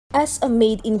As a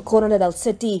maid in Coronadal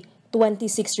City,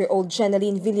 26-year-old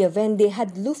Jeanelyn Villavende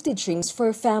had lofty dreams for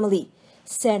her family,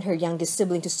 send her youngest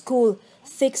sibling to school,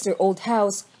 fix their old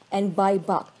house, and buy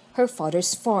back her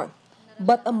father's farm.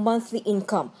 But a monthly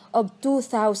income of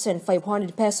 2,500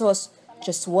 pesos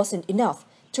just wasn't enough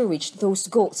to reach those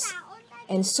goals.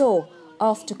 And so,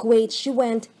 off to Kuwait she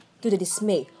went, to the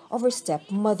dismay of her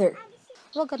stepmother.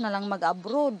 Huwag ka na lang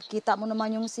mag-abroad. Kita mo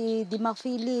naman yung si Dima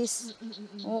Phyllis.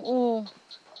 Oo.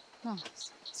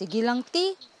 Sige lang,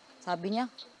 ti. Sabi niya,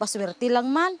 paswerte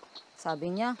lang man. Sabi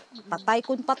niya, patay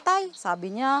kun patay.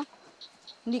 Sabi niya,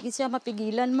 hindi siya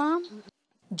mapigilan, ma'am.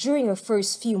 During her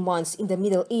first few months in the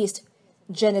Middle East,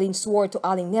 Jeanelyn swore to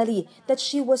Aling Nelly that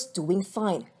she was doing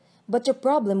fine. But the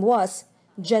problem was,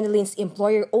 Jeanelyn's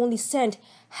employer only sent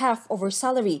half of her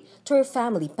salary to her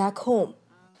family back home.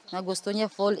 Na gusto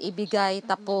niya full ibigay,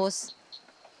 tapos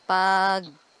pag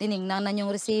tinignan na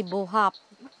yung resibo, half.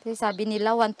 Kasi sabi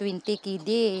nila 120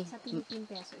 kidi. Sa Philippine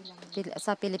peso ilang?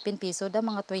 Sa Philippine peso daw,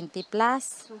 mga 20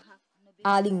 plus.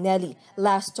 Aling Nelly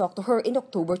last talked to her in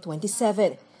October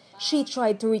 27. She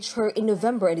tried to reach her in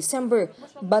November and December,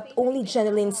 but only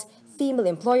Jeanelyn's female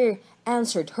employer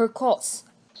answered her calls.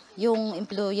 Yung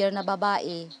employer na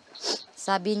babae,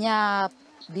 sabi niya,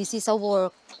 busy sa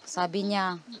work. Sabi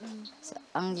niya,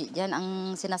 yan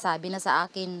ang sinasabi na sa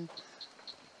akin.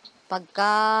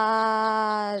 Pagka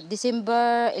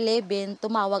December 11,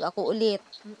 tumawag ako ulit.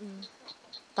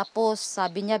 Tapos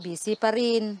sabi niya, busy pa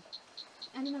rin.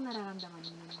 Ano nang nararamdaman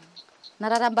mo?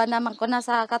 Nararamdaman ko na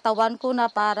sa katawan ko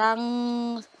na parang,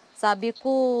 sabi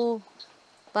ko,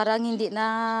 parang hindi na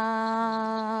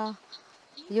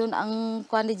yun ang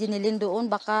kuha ni Jeanelyn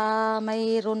doon. Baka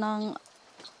mayroon ng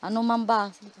ano man ba.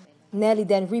 Nelly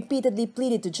then repeatedly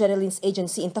pleaded to Jeanelyn's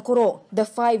agency in Tacuro, the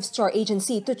 5-star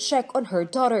agency, to check on her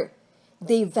daughter.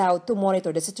 They vowed to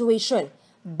monitor the situation,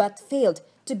 but failed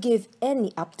to give any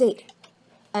update.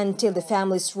 Until the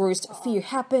family's worst fear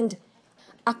happened,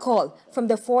 a call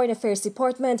from the Foreign Affairs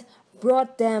Department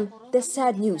brought them the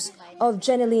sad news of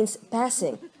Jeanelyn's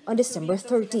passing on December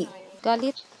 30.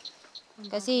 Galit.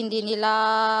 Kasi hindi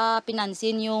nila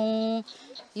pinansin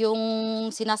yung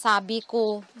sinasabi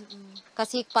ko.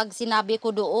 Kasi pag sinabi ko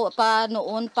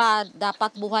noon pa,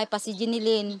 dapat buhay pa si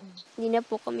Jeanelyn. Hindi na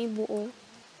po kami buo.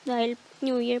 Dahil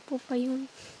New Year po pa yun.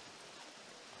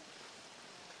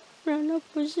 Wala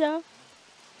po siya.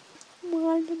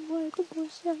 Mahal na buhay ko po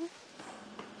siya.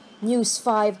 News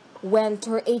 5 went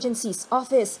to her agency's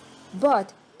office,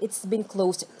 but it's been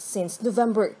closed since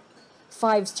November.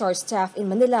 5-star staff in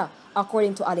Manila,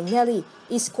 according to Aling Nelly,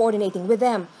 is coordinating with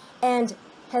them and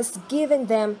has given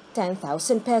them 10,000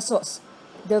 pesos.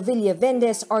 The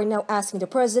Villavendes are now asking the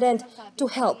president to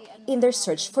help in their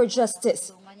search for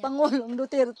justice. Pangulong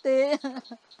Duterte,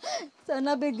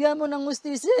 sana bigyan mo ng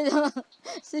hustisya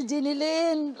si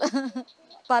Jeanelyn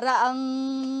para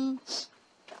ang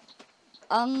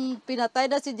pinatay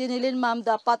na si Jeanelyn, ma'am,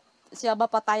 dapat siya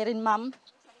mapatay rin, ma'am.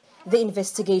 The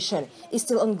investigation is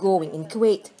still ongoing in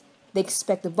Kuwait. They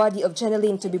expect the body of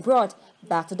Jeanelyn to be brought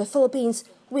back to the Philippines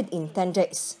within 10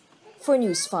 days. For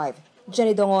News 5,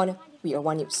 Jenny Dongon, We Are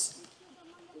One News.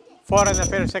 Foreign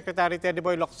Affairs Secretary Teddy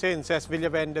Boy Locsin says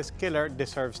Villavende's killer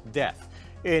deserves death.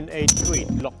 In a tweet,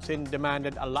 Locsin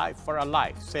demanded a life for a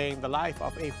life, saying the life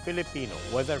of a Filipino,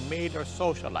 whether maid or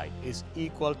socialite, is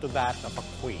equal to that of a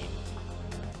queen.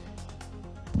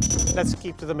 Let's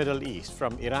keep to the Middle East,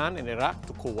 from Iran and Iraq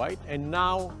to Kuwait and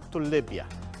now to Libya.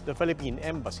 The Philippine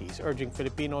Embassy is urging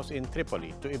Filipinos in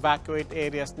Tripoli to evacuate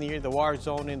areas near the war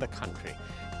zone in the country.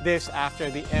 This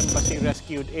after the embassy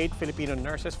rescued 8 Filipino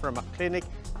nurses from a clinic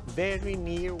very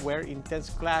near where intense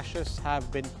clashes have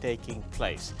been taking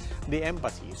place. The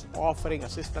embassy is offering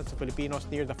assistance to Filipinos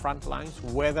near the front lines,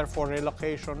 whether for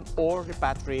relocation or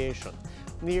repatriation.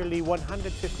 Nearly 150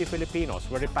 Filipinos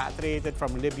were repatriated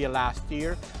from Libya last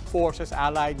year. Forces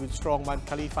allied with strongman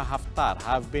Khalifa Haftar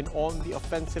have been on the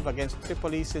offensive against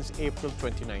Tripoli since April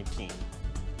 2019.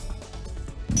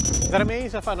 The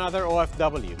remains of another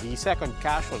OFW, the second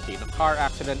casualty in a car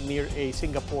accident near a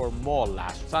Singapore mall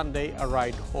last Sunday,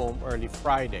 arrived home early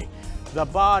Friday. The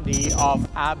body of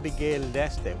Abigail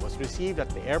Leste was received at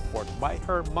the airport by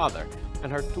her mother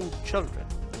and her 2 children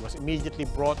and was immediately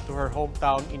brought to her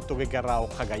hometown in Tuguegarao,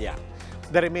 Cagayan.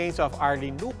 The remains of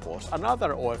Arlene Lucos,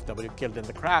 another OFW killed in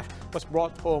the crash, was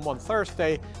brought home on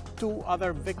Thursday. 2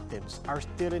 other victims are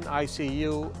still in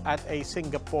ICU at a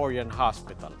Singaporean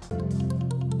hospital.